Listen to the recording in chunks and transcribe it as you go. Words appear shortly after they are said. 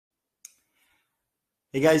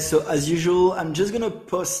Hey guys, so as usual, I'm just gonna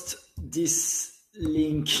post this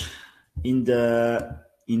link in the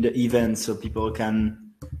event so people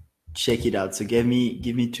can check it out. So give me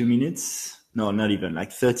 2 minutes. No, not even,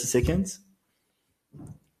 like 30 seconds.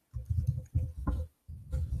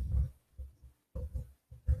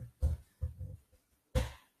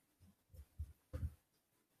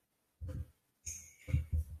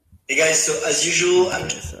 Hey guys, so as usual,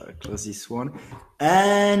 I'll close this one.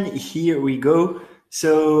 And here we go.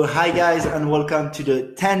 So hi guys, and welcome to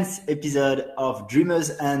the 10th episode of Dreamers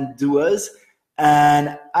and Doers.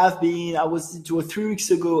 And I was 3 weeks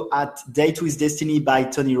ago at Date with Destiny by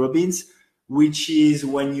Tony Robbins, which is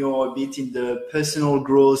when you're a bit in the personal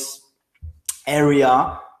growth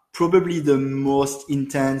area, probably the most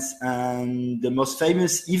intense and the most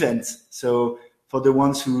famous event. So for the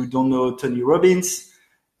ones who don't know Tony Robbins,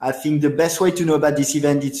 I think the best way to know about this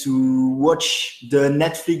event is to watch the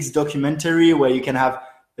Netflix documentary where you can have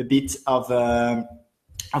a bit of a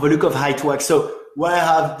look of how it works. So why I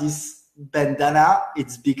have this bandana,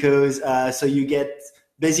 it's because so you get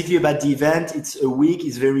basically about the event. It's a week.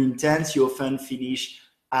 It's very intense. You often finish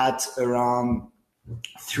at around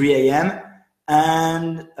 3 a.m.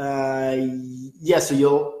 And so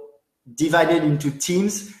you're divided into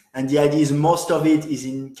teams. And the idea is most of it is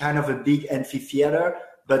in kind of a big amphitheater.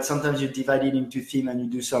 But sometimes you divide it into team and you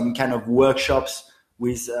do some kind of workshops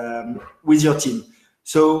with your team.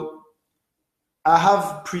 So I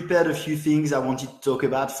have prepared a few things I wanted to talk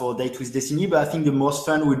about for Date with Destiny, but I think the most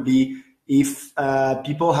fun would be if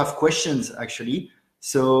people have questions, actually.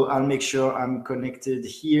 So I'll make sure I'm connected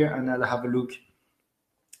here and I'll have a look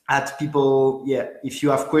at people. Yeah, if you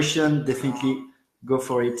have questions, definitely go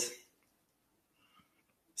for it.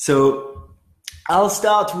 So I'll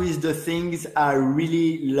start with the things I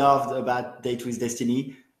really loved about Date with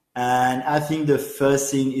Destiny. And I think the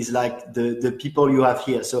first thing is like the people you have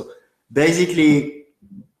here. So basically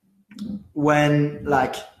and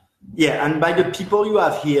by the people you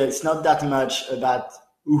have here, it's not that much about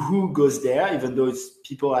who goes there, even though it's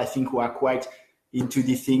people I think who are quite into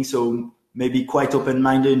the thing. So maybe quite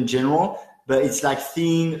open-minded in general, but it's like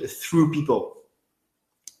seeing through people.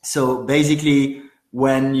 So basically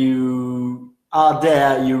when you are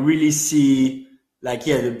there, you really see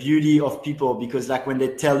the beauty of people, because like when they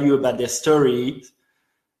tell you about their story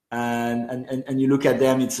and you look at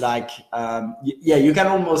them, it's like you can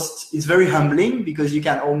almost, it's very humbling because you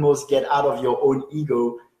can almost get out of your own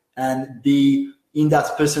ego and be in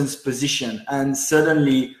that person's position, and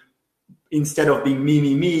suddenly instead of being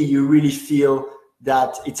me, you really feel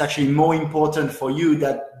that it's actually more important for you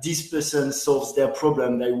that this person solves their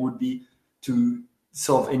problem than it would be to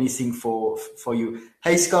solve anything for you.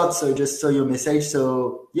 Hey Scott, so just saw your message.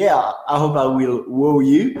 So yeah, I hope I will wow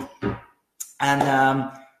you. And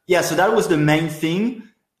so that was the main thing.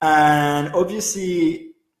 And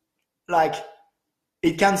obviously, like,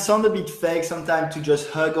 it can sound a bit fake sometimes to just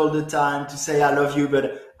hug all the time, to say I love you,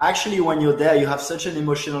 but actually when you're there, you have such an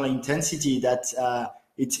emotional intensity that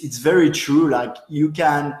it's very true. Like, you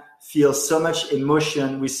can feel so much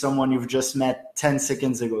emotion with someone you've just met 10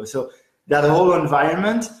 seconds ago. So that whole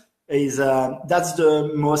environment is that's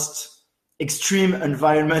the most extreme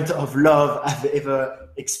environment of love I've ever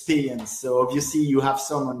experienced. So obviously you have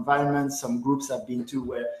some environments, some groups I've been to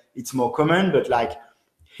where it's more common, but like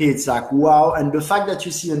here it's like wow. And the fact that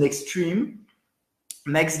you see an extreme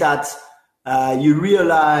makes that you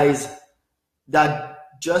realize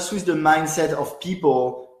that just with the mindset of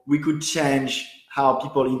people, we could change how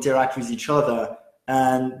people interact with each other.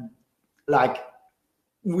 And like,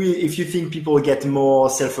 if you think people get more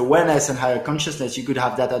self-awareness and higher consciousness, you could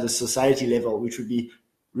have that at a society level, which would be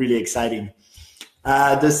really exciting.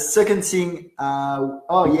 The second thing,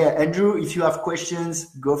 Andrew, if you have questions,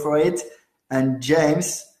 go for it. And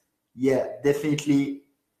James, definitely.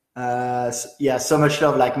 So much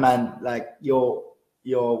love. Like, man, like you're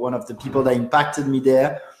one of the people that impacted me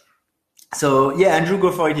there. So yeah, Andrew,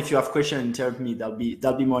 go for it. If you have questions, interrupt me. That'll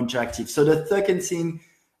be more interactive. So the second thing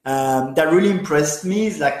that really impressed me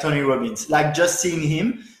is like Tony Robbins, like just seeing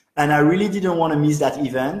him. And I really didn't want to miss that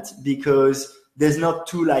event because there's not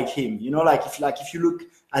two like him, if you look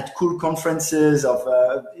at cool conferences of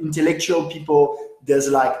intellectual people, there's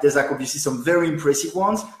obviously some very impressive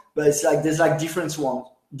ones, but it's like, there's like different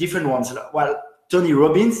ones. Well, Tony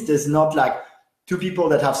Robbins, there's not like two people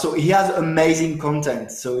that have, so he has amazing content.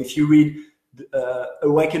 So if you read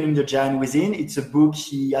Awakening the Giant Within, it's a book,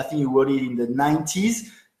 I think he wrote it in the 90s.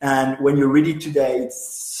 And when you read it today,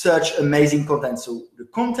 it's such amazing content. So the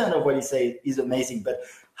content of what he says is amazing, but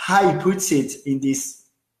how he puts it in this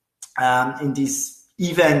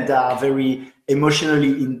events that are very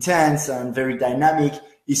emotionally intense and very dynamic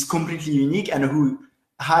is completely unique, and who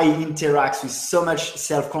high interacts with so much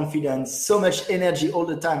self-confidence, so much energy all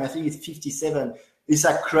the time. I think it's 57. It's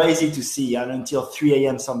like crazy to see, and until 3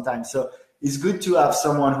 a.m. sometimes. So it's good to have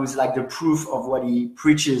someone who's like the proof of what he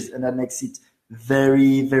preaches, and that makes it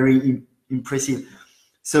very, very impressive.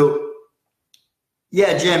 So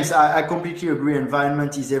yeah, James, I completely agree.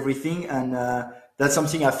 Environment is everything. And that's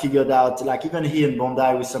something I figured out, like even here in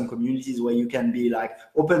Bondi with some communities where you can be like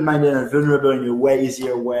open-minded and vulnerable in a way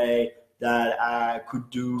easier way that I could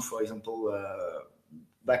do, for example,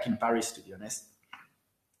 back in Paris, to be honest.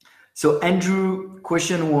 So Andrew,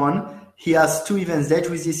 question 1. He has 2 events,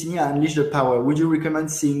 Date with Destiny and Unleash the Power. Would you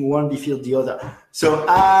recommend seeing one before the other? So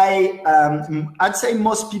I'd say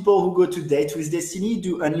most people who go to Date with Destiny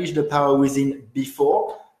do Unleash the Power Within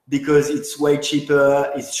before, because it's way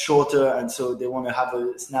cheaper, it's shorter, and so they want to have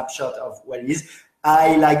a snapshot of what it is.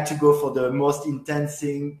 I like to go for the most intense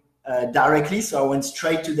thing directly, so I went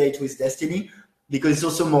straight to Date with Destiny because it's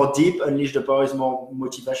also more deep. Unleash the Power is more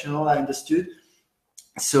motivational, I understood.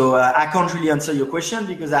 So I can't really answer your question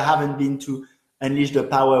because I haven't been to Unleash the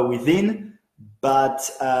Power Within, but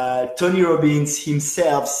Tony Robbins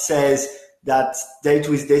himself says that Date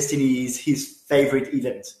with Destiny is his favorite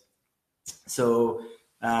event. So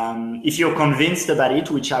if you're convinced about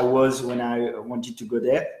it, which I was when I wanted to go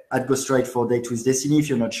there, I'd go straight for Date with Destiny. If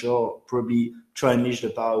you're not sure, probably try Unleash the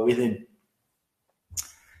Power Within.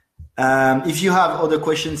 If you have other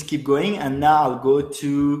questions, keep going. And now I'll go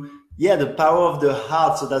to the power of the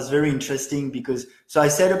heart. So that's very interesting because, so I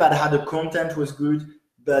said about how the content was good,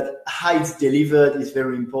 but how it's delivered is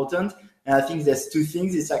very important. And I think there's 2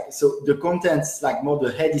 things. It's like, so the content's like more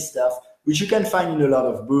the heady stuff, which you can find in a lot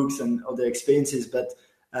of books and other experiences. But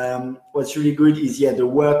what's really good is, the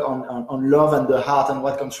work on love and the heart and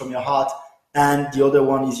what comes from your heart. And the other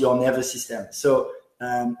one is your nervous system. So,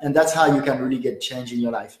 and that's how you can really get change in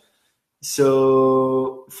your life.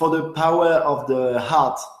 So for the power of the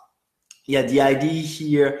heart, the idea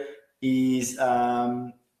here is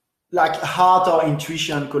like heart or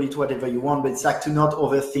intuition, call it whatever you want, but it's like to not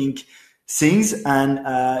overthink things. And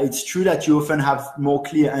it's true that you often have more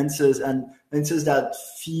clear answers and answers that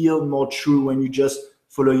feel more true when you just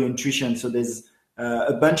follow your intuition. So there's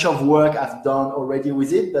a bunch of work I've done already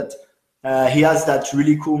with it, but he has that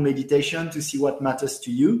really cool meditation to see what matters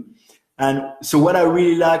to you. And so what I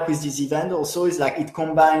really like with this event also is like it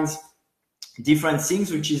combines different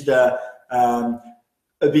things, which is the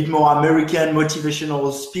a bit more American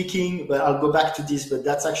motivational speaking, but I'll go back to this, but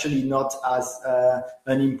that's actually not as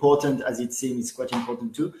unimportant as it seems. It's quite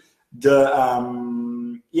important too.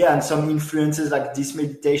 And some influences, like this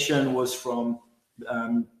meditation was from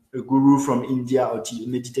a guru from India, or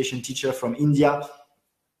meditation teacher from India.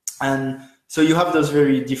 And so you have those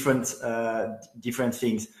very different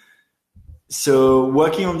things. So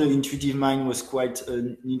working on the intuitive mind was quite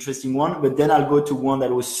an interesting one, but then I'll go to one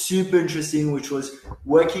that was super interesting, which was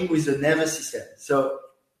working with the nervous system. So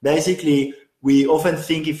basically, we often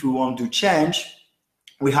think if we want to change,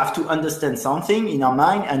 we have to understand something in our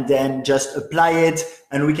mind and then just apply it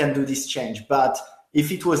and we can do this change. But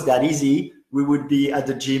if it was that easy, we would be at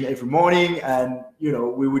the gym every morning and,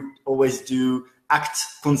 we would always act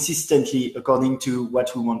consistently according to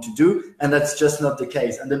what we want to do. And that's just not the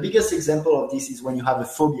case. And the biggest example of this is when you have a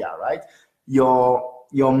phobia, right? Your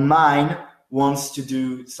mind wants to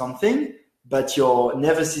do something, but your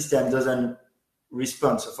nervous system doesn't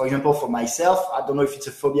respond. So for example, for myself, I don't know if it's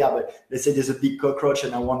a phobia, but let's say there's a big cockroach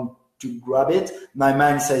and I want to grab it. My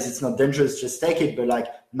mind says it's not dangerous, just take it. But like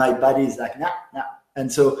my body is like, nah.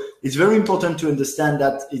 And so it's very important to understand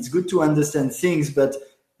that it's good to understand things, but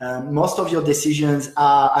most of your decisions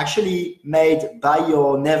are actually made by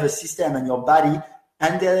your nervous system and your body,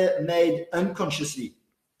 and they're made unconsciously.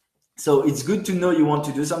 So it's good to know you want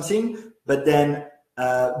to do something, but then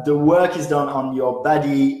the work is done on your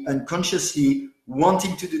body unconsciously,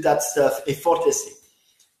 wanting to do that stuff effortlessly.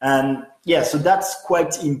 And so that's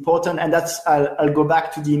quite important. And I'll go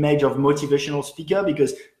back to the image of motivational speaker,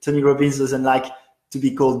 because Tony Robbins doesn't like to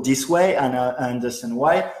be called this way, and I understand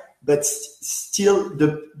why. But still,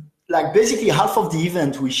 basically half of the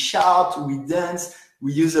event, we shout, we dance,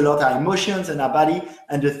 we use a lot our emotions and our body.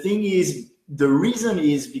 And the thing is, the reason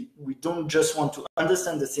is we don't just want to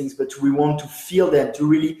understand the things, but we want to feel them, to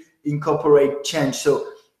really incorporate change. So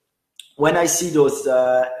when I see those,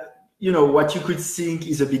 what you could think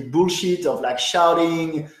is a bit bullshit of like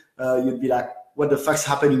shouting, you'd be like, what the fuck's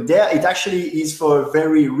happening there? It actually is for a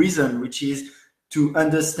very reason, which is to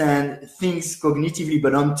understand things cognitively,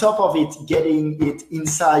 but on top of it, getting it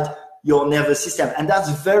inside your nervous system. And that's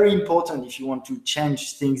very important if you want to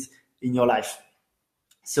change things in your life.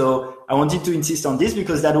 So I wanted to insist on this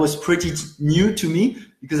because that was pretty new to me,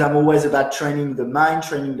 because I'm always about training the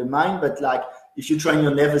mind. But like, if you train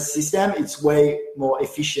your nervous system, it's way more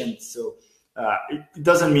efficient. So it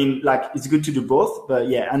doesn't mean like it's good to do both, but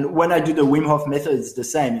yeah. And when I do the Wim Hof method, it's the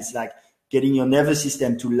same. It's like getting your nervous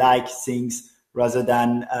system to like things rather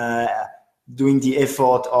than doing the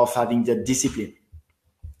effort of having the discipline.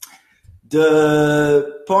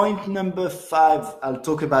 The point number 5 I'll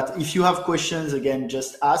talk about, if you have questions, again,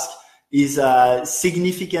 just ask, is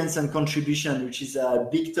significance and contribution, which is a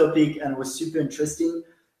big topic and was super interesting.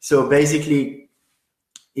 So basically,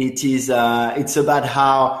 it's about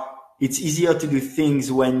how it's easier to do things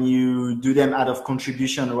when you do them out of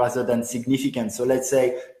contribution rather than significance. So let's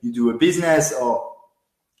say you do a business or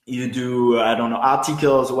you do, I don't know,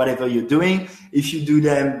 articles, whatever you're doing. If you do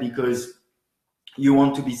them because you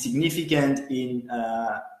want to be significant in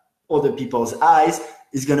other people's eyes,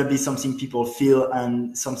 it's going to be something people feel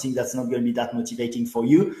and something that's not going to be that motivating for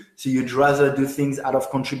you. So you'd rather do things out of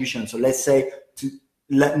contribution. So let's say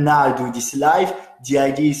now I do this live. The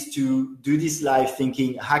idea is to do this live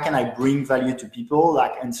thinking, how can I bring value to people,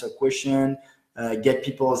 like answer questions, get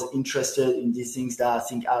people interested in these things that I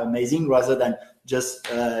think are amazing, rather than just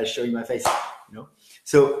showing my face, you know?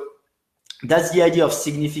 So that's the idea of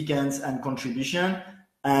significance and contribution.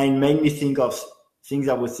 And it made me think of things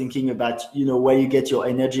I was thinking about, you know, where you get your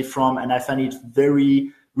energy from. And I find it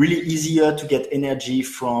really easier to get energy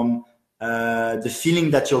from the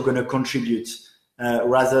feeling that you're going to contribute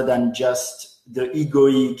rather than just the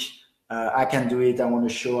egoic, I can do it, I want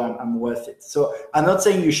to show I'm worth it. So I'm not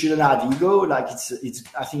saying you shouldn't have ego. Like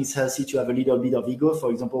I think it's healthy to have a little bit of ego.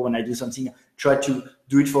 For example, when I do something, try to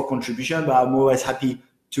do it for contribution, but I'm always happy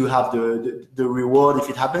to have the reward if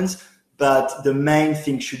it happens. But the main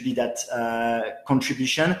thing should be that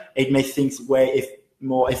contribution. It makes things way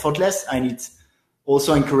more effortless, and it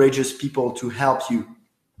also encourages people to help you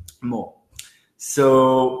more.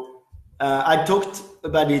 So I talked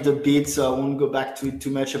about it a bit, so I won't go back to it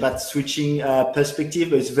too much about switching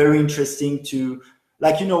perspective. But it's very interesting to,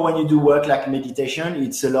 like, you know, when you do work like meditation,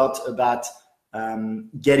 it's a lot about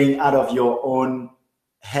getting out of your own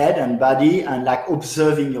head and body and like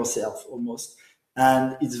observing yourself almost.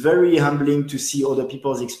 And it's very humbling to see other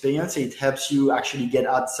people's experience. It helps you actually get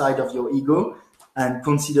outside of your ego and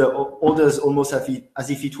consider others almost as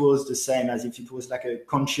if it was the same, as if it was like a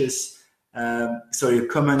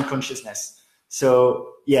common consciousness.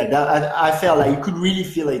 So yeah, that I felt like you could really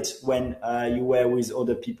feel it when you were with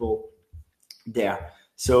other people there.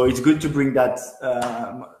 So it's good to bring that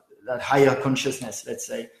higher consciousness, let's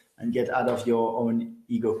say, and get out of your own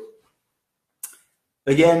ego.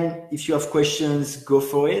 Again, if you have questions, go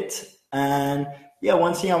for it. And yeah,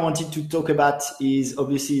 one thing I wanted to talk about is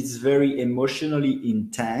obviously it's very emotionally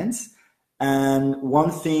intense. And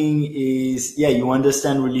one thing is, yeah, you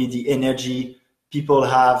understand really the energy people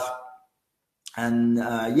have. And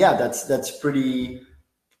that's pretty,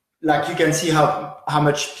 like you can see how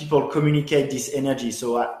much people communicate this energy.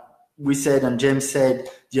 So we said, and James said,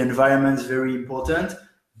 the environment is very important.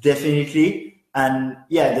 Definitely. And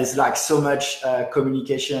yeah, there's like so much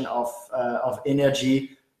communication of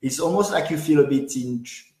energy. It's almost like you feel a bit in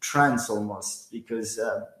trance almost because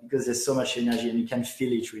there's so much energy and you can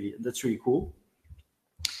feel it really. That's really cool.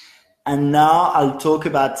 And now I'll talk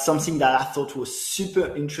about something that I thought was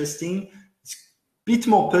super interesting. It's a bit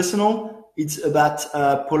more personal. It's about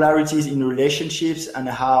polarities in relationships and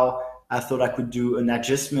how I thought I could do an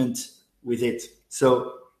adjustment with it.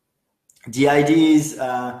 So the idea is,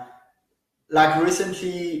 like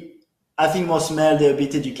recently, I think most males, they're a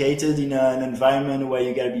bit educated in an environment where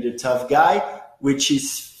you gotta be the tough guy, which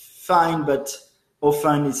is fine, but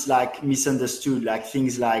often it's like misunderstood. Like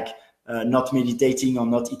things like not meditating or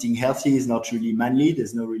not eating healthy is not really manly.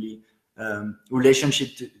 There's no really relationship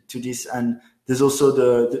to this. And there's also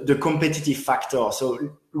the competitive factor.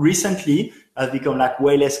 So recently, I've become like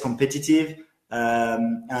way less competitive.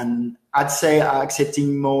 And I'd say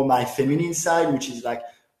accepting more my feminine side, which is like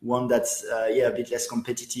one that's a bit less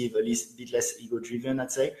competitive, at least a bit less ego driven,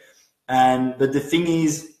 I'd say. But the thing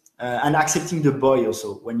is, and accepting the boy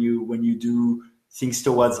also when you do things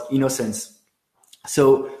towards innocence.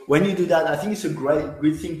 So when you do that, I think it's a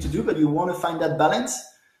good thing to do, but you want to find that balance.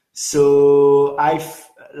 So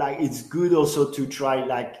it's good also to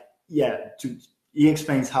try he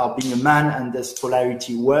explains how being a man and this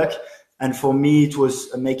polarity work. And for me, it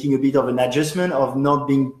was making a bit of an adjustment of not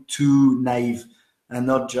being too naive and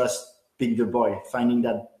not just being the boy, finding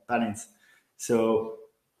that balance. So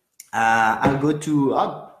I'll go to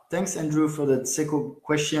Thanks, Andrew, for the second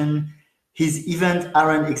question. His events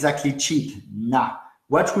aren't exactly cheap. Nah.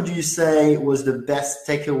 What would you say was the best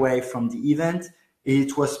takeaway from the event?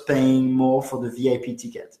 It was paying more for the VIP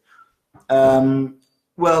ticket.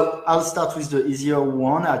 Well, I'll start with the easier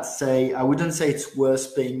one. I wouldn't say it's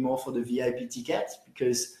worth paying more for the VIP ticket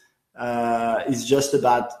because it's just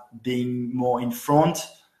about being more in front.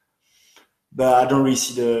 But I don't really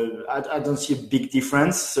see I don't see a big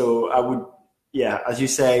difference. So I would, as you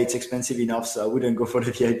say, it's expensive enough. So I wouldn't go for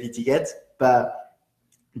the VIP ticket. But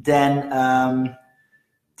then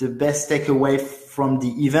the best takeaway from the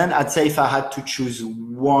event, I'd say if I had to choose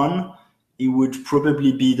one, it would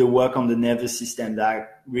probably be the work on the nervous system that I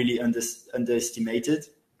really underestimated.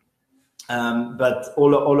 But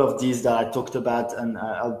all of these that I talked about, and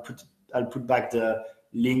I'll put back the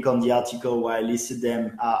link on the article where I listed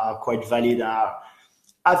them, are quite valid.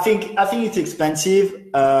 I think it's expensive.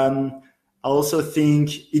 I also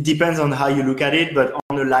think it depends on how you look at it, but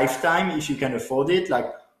on a lifetime, if you can afford it, like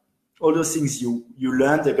all those things you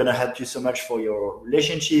learn, they're gonna help you so much for your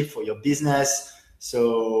relationship, for your business.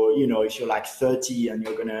 So, if you're like 30 and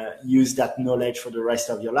you're gonna use that knowledge for the rest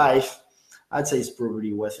of your life, I'd say it's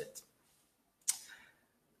probably worth it.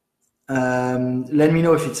 Let me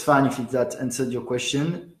know if it's fine, if that answered your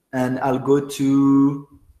question, and I'll go to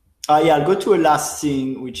a last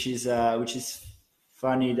thing, which is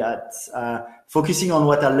funny, that focusing on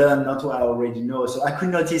what I learned, not what I already know. So I could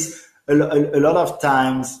notice a lot of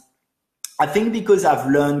times, I think because I've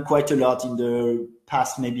learned quite a lot in the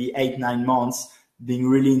past maybe 8-9 months, being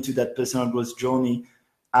really into that personal growth journey,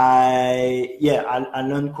 I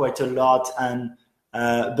learned quite a lot. And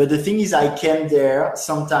but the thing is, I came there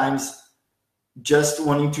sometimes just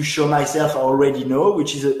wanting to show myself I already know,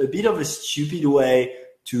 which is a bit of a stupid way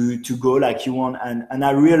to go, like you want. And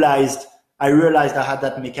I realized I had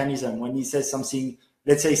that mechanism. When he says something,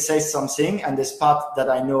 let's say says something, and there's parts that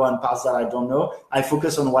I know and parts that I don't know, I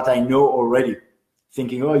focus on what I know already,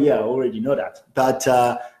 thinking, oh yeah, I already know that.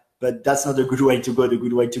 But that's not a good way to go. The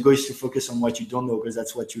good way to go is to focus on what you don't know, because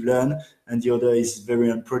that's what you learn, and the other is very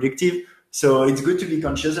unproductive. So it's good to be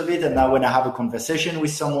conscious of it. And now when I have a conversation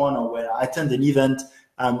with someone or when I attend an event,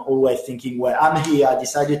 I'm always thinking, well, I'm here, I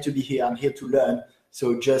decided to be here, I'm here to learn.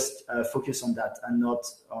 So just focus on that, and not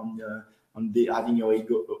on having your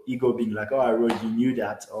ego being like, oh, I already knew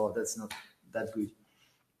that, or that's not that good.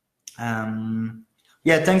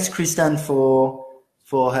 Thanks, Kristen, for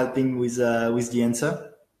helping with the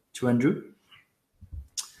answer to Andrew.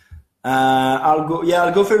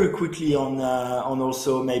 I'll go very quickly on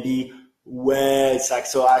also maybe where it's like,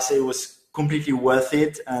 so I say it was completely worth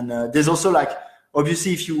it. And there's also like,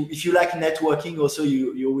 obviously if you like networking, also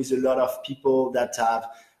you're with a lot of people that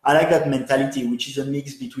I like that mentality, which is a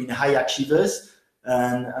mix between high achievers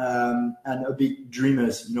and a bit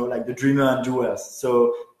dreamers, like the dreamer and doers.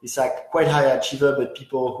 So it's like quite high achiever, but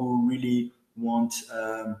people who really want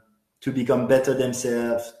to become better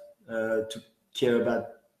themselves, to care about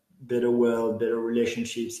better world, better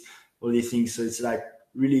relationships, all these things. So it's like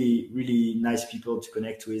really, really nice people to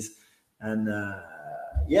connect with. And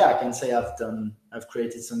I can say I've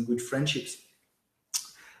created some good friendships.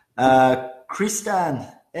 Kristan,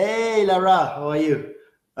 hey Lara, how are you?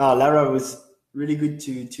 Lara, it was really good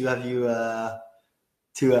to have you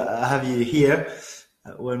have you here.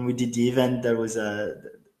 When we did the event, that was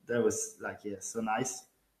like, so nice.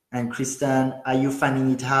 And Kristan, are you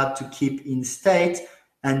finding it hard to keep in state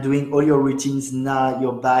and doing all your routines now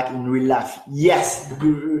you're back in real life? Yes,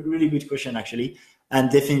 really good question, actually.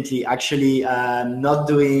 And definitely, actually, not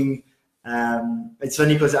doing, it's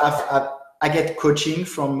funny because I get coaching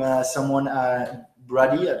from someone,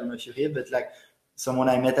 Brady, I don't know if you're here, but like someone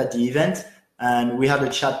I met at the event, and we had a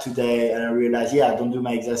chat today, and I realized, I don't do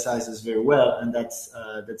my exercises very well, and that's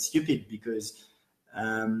stupid, because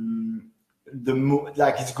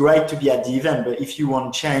it's great to be at the event, but if you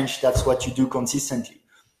want change, that's what you do consistently.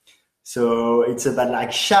 So it's about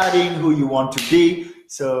like shouting who you want to be.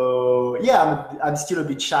 So I'm still a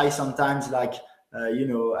bit shy sometimes. Like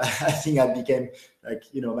I think I became like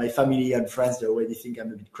my family and friends, they already think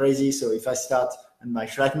I'm a bit crazy. So if I start, and my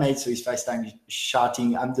flatmates, so if I start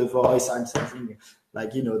shouting, I'm the voice, I'm something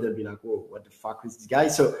like they'll be like, whoa, what the fuck is this guy?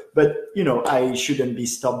 So but I shouldn't be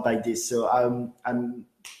stopped by this. So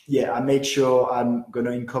I made sure I'm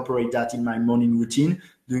gonna incorporate that in my morning routine,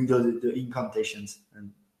 doing the incantations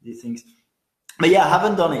and these things. But I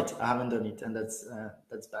haven't done it, and that's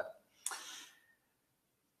bad.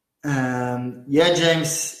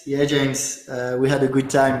 James, we had a good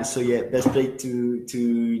time. So best place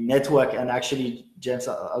to network. And actually, James,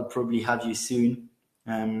 I'll probably have you soon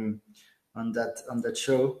on that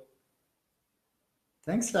show.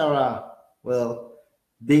 Thanks, Lara. Well,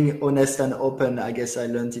 being honest and open, I guess I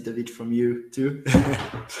learned it a bit from you too.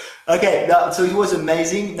 Okay, so it was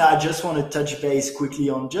amazing. Now I just want to touch base quickly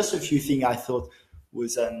on just a few things I thought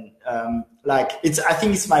was like it's. I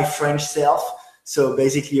think it's my French self. So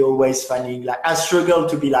basically, always finding like I struggle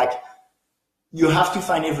to be like you have to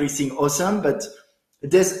find everything awesome, but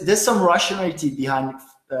there's some rationality behind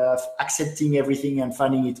accepting everything and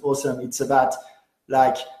finding it awesome. It's about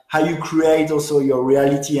like how you create also your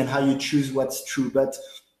reality and how you choose what's true. But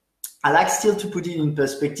I like still to put it in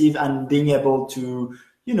perspective and being able to,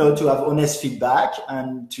 to have honest feedback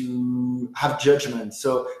and to have judgment.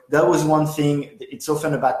 So that was one thing. It's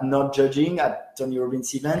often about not judging at Tony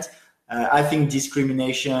Robbins event. I think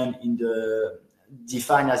discrimination in the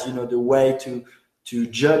defined as, the way to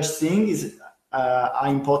judge things are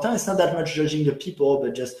important. It's not that much judging the people,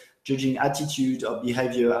 but just judging attitude or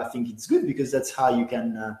behavior. I think it's good because that's how you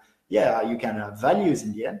can, you can have values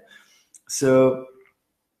in the end. So,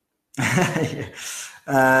 I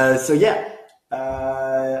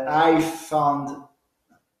found,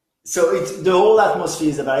 so it's the whole atmosphere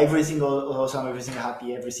is about everything awesome, everything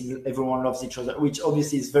happy, everyone loves each other, which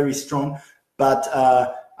obviously is very strong, but,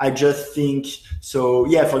 I just think, so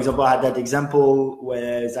yeah, for example, I had that example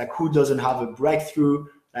where it's like, who doesn't have a breakthrough?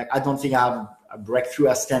 Like, I don't think I have a breakthrough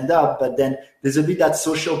as stand up, but then there's a bit that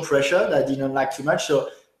social pressure that I didn't like too much. So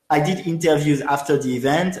I did interviews after the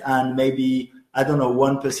event and maybe, I don't know,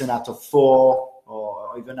 1% out of 4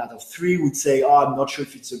 or even out of 3 would say, oh, I'm not sure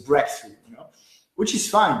if it's a breakthrough, which is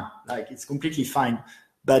fine. Like, it's completely fine.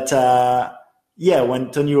 But, when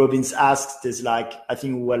Tony Robbins asks, there's like, I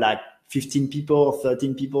think we were like 15 people or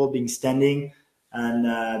 13 people being standing.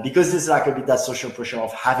 And because there's like a bit that social pressure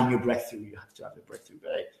of having a breakthrough, you have to have a breakthrough.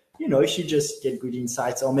 But, if you just get good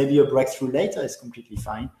insights or maybe a breakthrough later, it's completely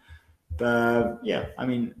fine. But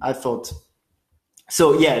I thought,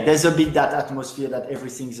 so yeah, there's a bit that atmosphere that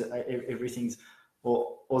everything's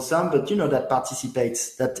awesome, but that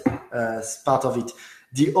participates, that part of it.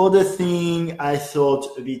 The other thing I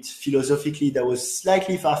thought a bit philosophically that was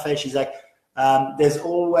slightly far-fetched is like, there's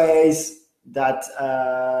always that,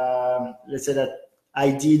 let's say that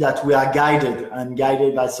idea that we are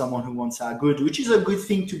guided by someone who wants our good, which is a good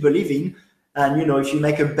thing to believe in. And, if you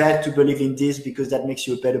make a bet to believe in this because that makes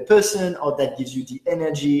you a better person or that gives you the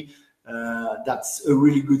energy, that's a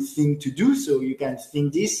really good thing to do. So you can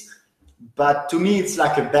think this, but to me, it's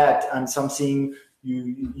like a bet and something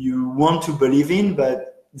you want to believe in,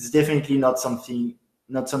 but it's definitely not something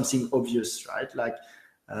obvious, right? Like,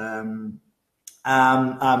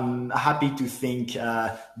 I'm happy to think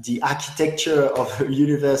the architecture of the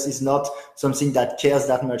universe is not something that cares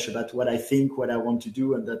that much about what I think, what I want to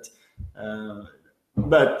do, and that.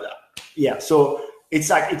 But yeah, so it's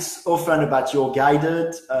like it's often about you're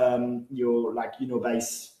guided, you're like by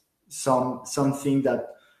something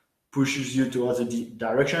that pushes you towards a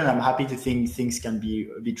direction. I'm happy to think things can be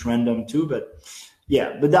a bit random too, but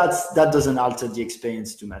that doesn't alter the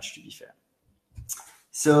experience too much, to be fair.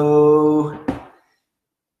 So.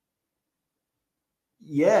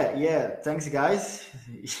 Yeah. Thanks, guys.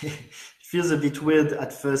 It feels a bit weird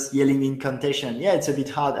at first yelling incantation. Yeah, it's a bit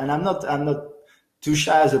hard, and I'm not too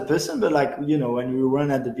shy as a person, but like when you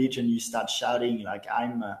run at the beach and you start shouting, like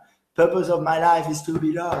purpose of my life is to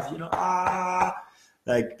be loved.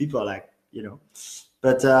 Like people are like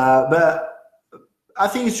but I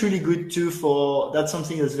think it's really good too that's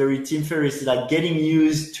something that's very Tim Ferriss, like getting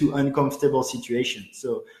used to uncomfortable situations.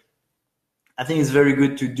 So. I think it's very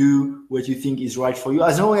good to do what you think is right for you,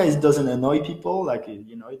 as long as it doesn't annoy people. Like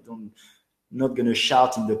not gonna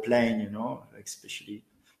shout in the plane, like especially,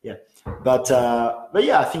 yeah. But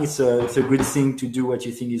yeah, I think it's a good thing to do what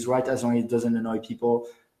you think is right, as long as it doesn't annoy people,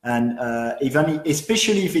 and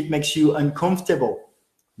especially if it makes you uncomfortable,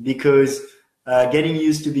 because getting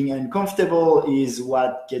used to being uncomfortable is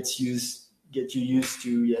what get you used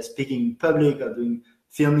to speaking in public or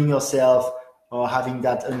filming yourself, or having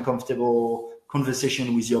that uncomfortable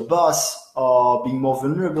conversation with your boss, or being more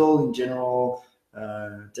vulnerable in general,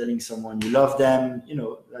 telling someone you love them.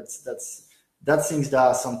 That's things that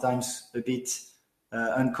are sometimes a bit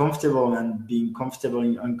uncomfortable, and being comfortable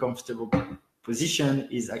in uncomfortable position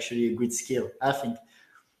is actually a good skill, I think.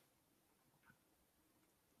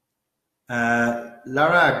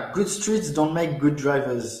 Lara, good streets don't make good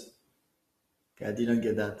drivers. Okay, I didn't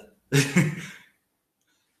get that.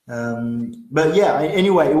 But yeah,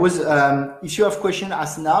 anyway, it was, if you have questions,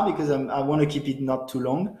 ask now, because I want to keep it not too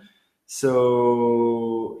long.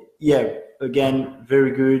 So yeah, again,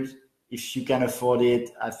 very good. If you can afford it,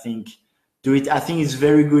 I think do it. I think it's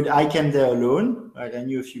very good. I came there alone. Like, I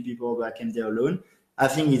knew a few people, but I came there alone. I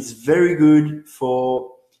think it's very good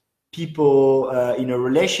for people in a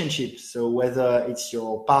relationship. So whether it's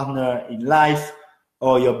your partner in life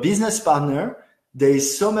or your business partner, there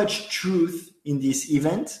is so much truth in this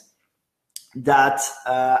event that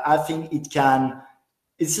I think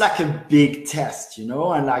it's like a big test, you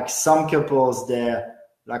know, and like some couples there,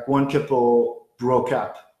 like one couple broke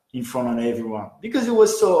up in front of everyone because it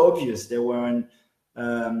was so obvious they weren't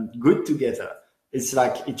good together. It's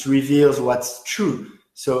like it reveals what's true.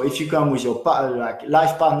 So if you come with your like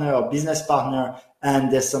life partner or business partner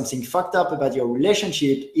and there's something fucked up about your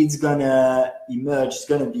relationship, it's gonna emerge. It's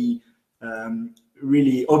gonna be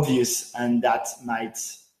really obvious, and that might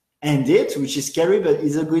end it, which is scary, but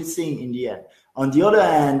it's a good thing in the end. On the other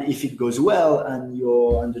hand, if it goes well and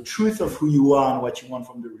the truth of who you are and what you want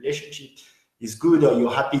from the relationship is good, or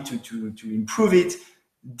you're happy to improve it,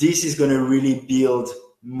 this is going to really build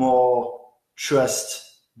more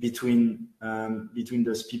trust between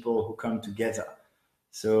those people who come together.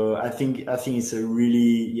 So I think it's a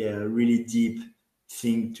really deep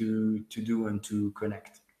thing to do and to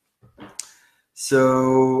connect.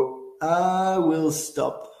 So I will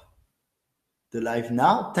stop the live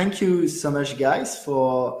now. Thank you so much, guys,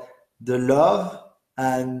 for the love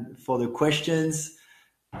and for the questions.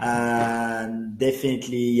 And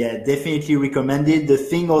definitely recommend it. The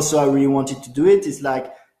thing also I really wanted to do it is,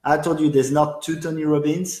 like I told you, there's not two Tony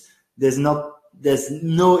Robbins. There's no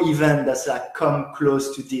event that's like come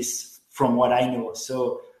close to this from what I know.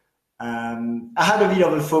 So I had a bit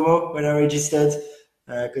of a FOMO when I registered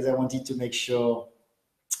because I wanted to make sure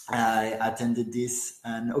I attended this,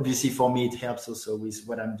 and obviously for me it helps also with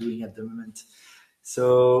what I'm doing at the moment.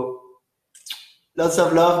 So lots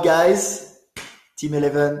of love, guys. Team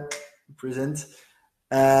 11 present.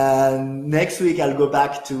 Next week I'll go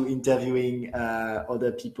back to interviewing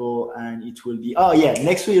other people, and it will be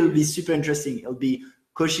next week it'll be super interesting. It'll be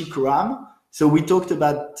Koshi Kuram. So we talked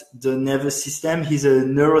about the nervous system. He's a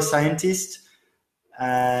neuroscientist,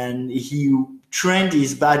 and he trained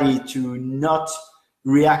his body to not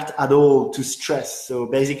react at all to stress. So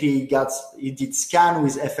basically he did scan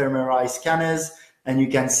with fMRI scanners, and you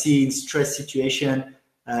can see in stress situation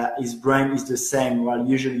his brain is the same, while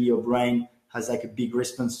usually your brain has like a big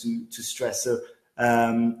response to stress. So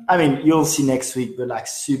I mean, you'll see next week, but like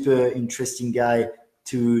super interesting guy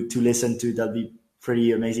to listen to. That'll be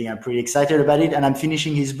pretty amazing. I'm pretty excited about it, and I'm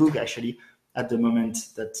finishing his book actually at the moment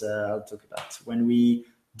that I'll talk about when we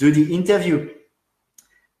do the interview.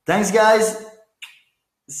 Thanks, guys.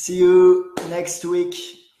 See you next week.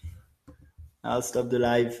 I'll stop the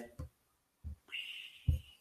live.